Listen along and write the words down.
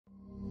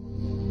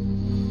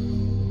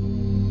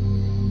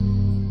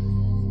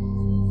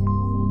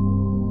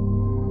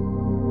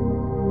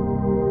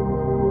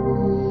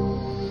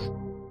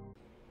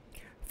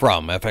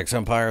From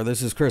FXEmpire,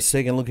 this is Chris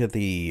taking a look at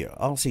the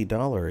Aussie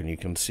dollar, and you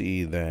can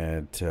see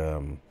that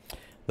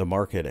the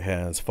market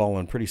has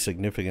fallen pretty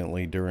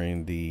significantly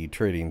during the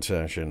trading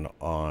session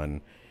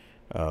on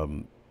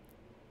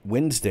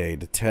Wednesday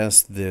to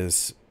test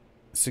this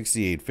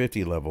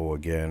 68.50 level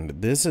again.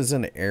 This is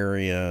an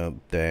area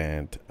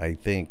that I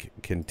think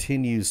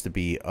continues to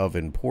be of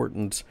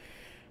importance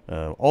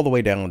all the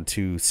way down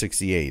to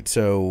 68.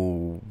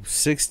 So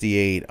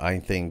 68, I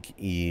think,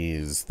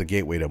 is the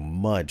gateway to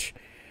much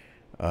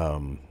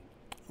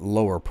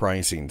lower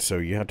pricing, so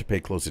you have to pay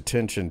close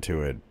attention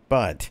to it.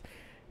 But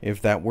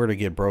if that were to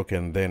get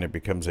broken, then it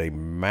becomes a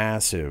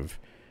massive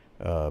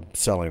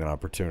selling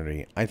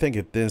opportunity. I think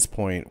at this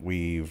point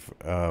we've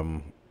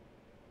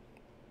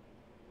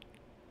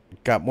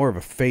got more of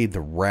a fade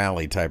the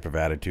rally type of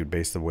attitude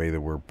based on the way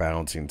that we're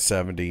bouncing.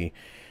 70,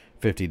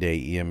 50-day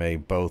EMA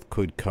both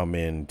could come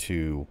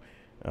into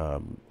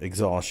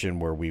exhaustion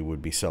where we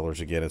would be sellers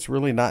again. It's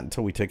really not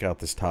until we take out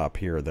this top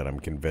here that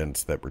I'm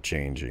convinced that we're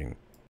changing.